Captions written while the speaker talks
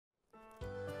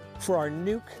For our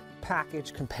nuke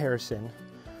package comparison,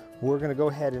 we're going to go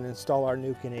ahead and install our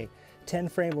nuke in a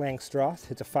 10-frame Langstroth.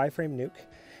 It's a 5-frame nuke.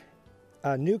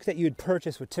 A nuke that you'd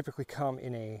purchase would typically come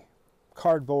in a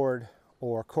cardboard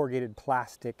or corrugated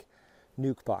plastic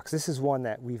nuke box. This is one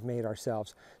that we've made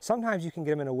ourselves. Sometimes you can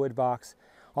get them in a wood box.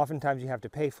 Oftentimes you have to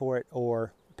pay for it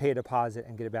or pay a deposit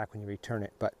and get it back when you return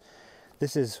it. But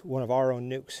this is one of our own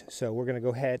nukes. So we're going to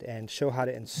go ahead and show how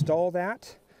to install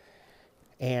that.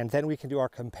 And then we can do our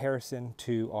comparison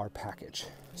to our package.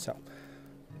 So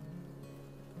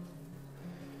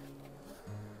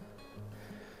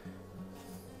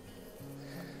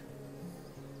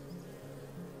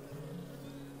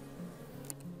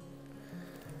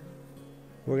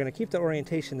we're going to keep the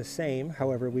orientation the same.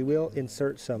 However, we will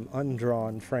insert some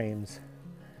undrawn frames.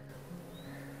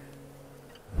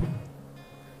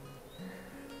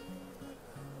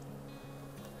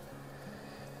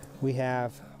 We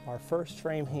have our first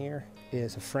frame here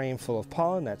is a frame full of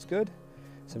pollen, that's good.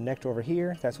 Some nectar over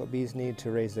here, that's what bees need to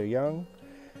raise their young.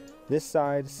 This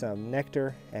side, some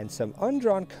nectar and some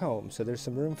undrawn comb, so there's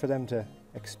some room for them to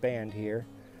expand here.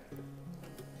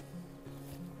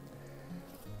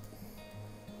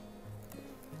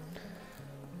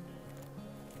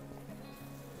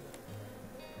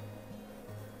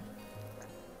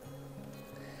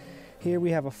 Here we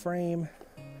have a frame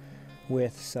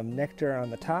with some nectar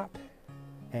on the top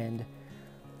and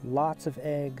lots of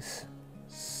eggs,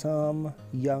 some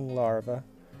young larvae.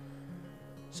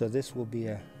 So this will be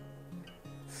a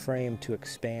frame to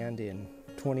expand in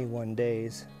 21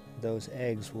 days. Those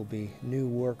eggs will be new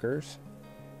workers.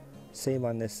 Same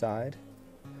on this side.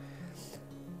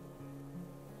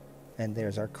 And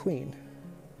there's our queen.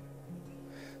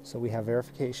 So we have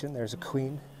verification. There's a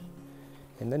queen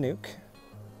in the nuke.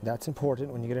 That's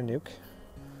important when you get a nuke.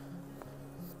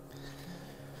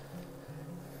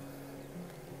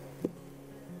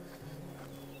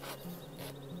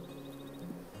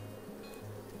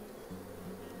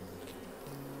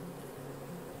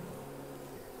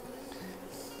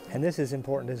 And this is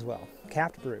important as well,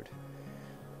 capped brood.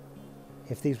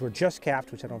 If these were just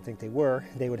capped, which I don't think they were,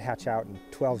 they would hatch out in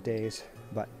 12 days,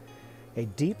 but a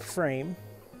deep frame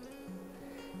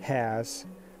has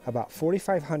about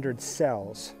 4,500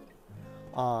 cells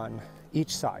on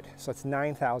each side, so it's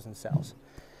 9,000 cells.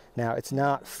 Now, it's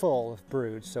not full of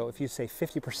brood, so if you say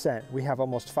 50%, we have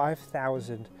almost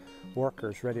 5,000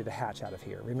 workers ready to hatch out of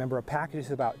here. Remember, a package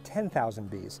is about 10,000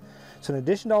 bees. So in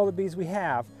addition to all the bees we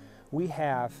have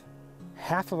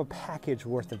half of a package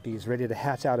worth of bees ready to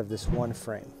hatch out of this one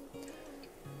frame.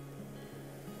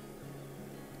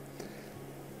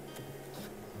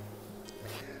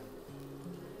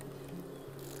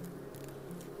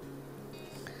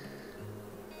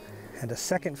 And a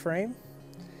second frame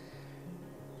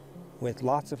with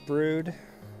lots of brood,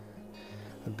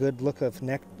 a good look of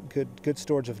good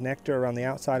storage of nectar around the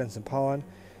outside and some pollen.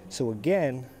 So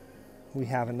again, we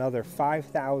have another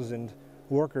 5,000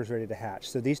 workers ready to hatch.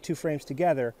 So these two frames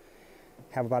together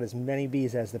have about as many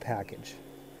bees as the package.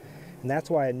 And that's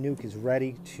why a nuke is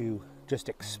ready to just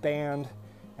expand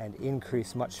and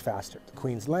increase much faster. The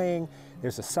queen's laying,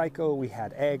 there's a cycle, we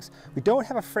had eggs. We don't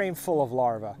have a frame full of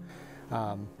larvae.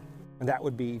 And that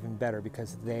would be even better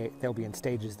because they'll be in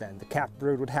stages then. The capped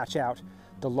brood would hatch out,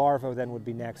 the larvae then would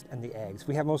be next, and the eggs.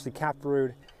 We have mostly capped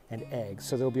brood and eggs,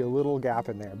 so there'll be a little gap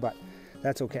in there, but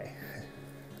that's okay.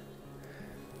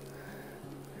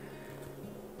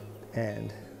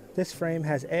 And this frame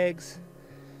has eggs,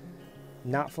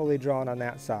 not fully drawn on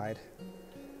that side.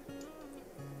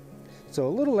 So a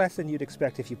little less than you'd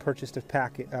expect if you purchased a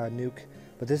nuke,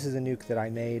 but this is a nuke that I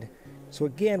made. So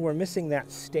again, we're missing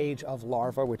that stage of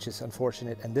larva, which is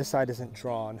unfortunate, and this side isn't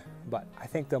drawn, but I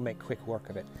think they'll make quick work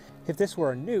of it. If this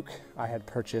were a nuke I had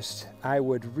purchased, I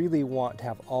would really want to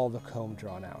have all the comb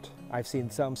drawn out. I've seen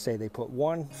some say they put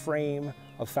one frame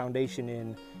of foundation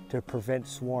in to prevent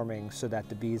swarming so that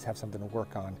the bees have something to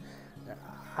work on.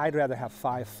 I'd rather have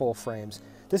 5 full frames.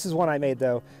 This is one I made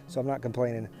though, so I'm not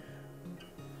complaining.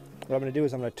 What I'm going to do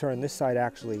is I'm going to turn this side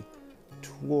actually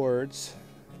towards,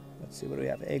 let's see, what do we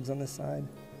have, eggs on this side?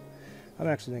 I'm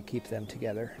actually going to keep them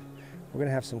together. We're going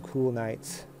to have some cool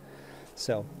nights.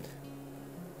 So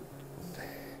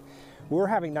we're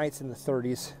having nights in the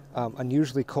 30s,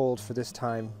 unusually cold for this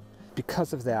time.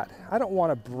 Because of that, I don't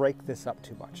want to break this up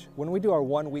too much. When we do our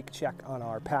 1 week check on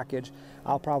our package,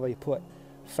 I'll probably put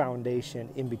foundation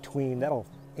in between. That'll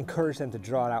encourage them to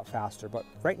draw it out faster. But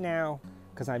right now,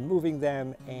 because I'm moving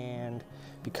them and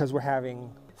because we're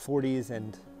having 40s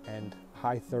and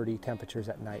high 30 temperatures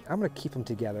at night, I'm going to keep them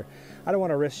together. I don't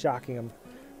want to risk shocking them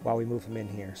while we move them in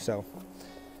here. So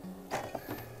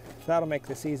that'll make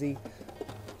this easy.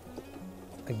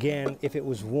 Again, if it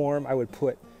was warm, I would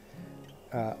put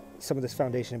some of this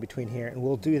foundation in between here, and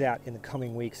we'll do that in the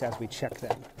coming weeks as we check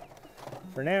them.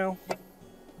 For now,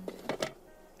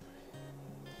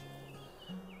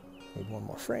 need one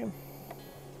more frame.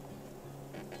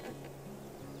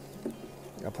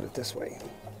 I'll put it this way.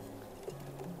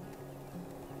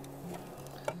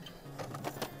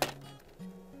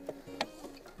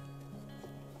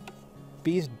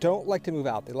 Bees don't like to move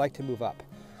out, they like to move up.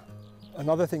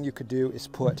 Another thing you could do is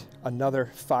put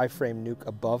another 5-frame nuke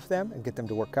above them and get them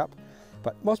to work up.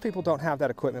 But most people don't have that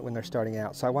equipment when they're starting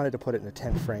out, so I wanted to put it in a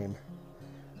 10-frame,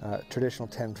 traditional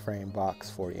 10-frame box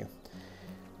for you.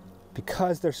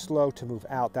 Because they're slow to move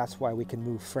out, that's why we can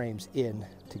move frames in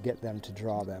to get them to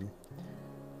draw them.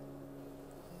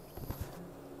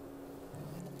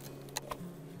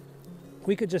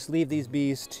 We could just leave these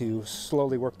bees to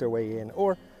slowly work their way in,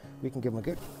 or we can give them a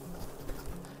good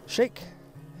shake.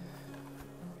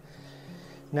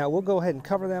 Now we'll go ahead and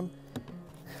cover them.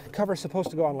 Cover's supposed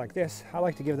to go on like this. I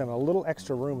like to give them a little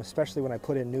extra room, especially when I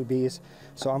put in new bees.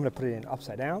 So I'm gonna put it in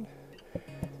upside down.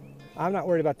 I'm not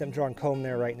worried about them drawing comb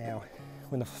there right now.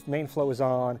 When the main flow is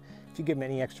on, if you give them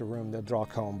any extra room, they'll draw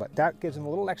comb, but that gives them a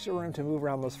little extra room to move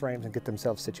around those frames and get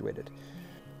themselves situated.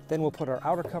 Then we'll put our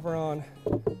outer cover on,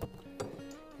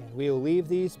 and we'll leave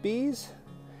these bees,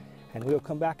 and we'll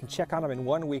come back and check on them in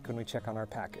 1 week when we check on our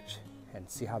package and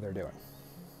see how they're doing.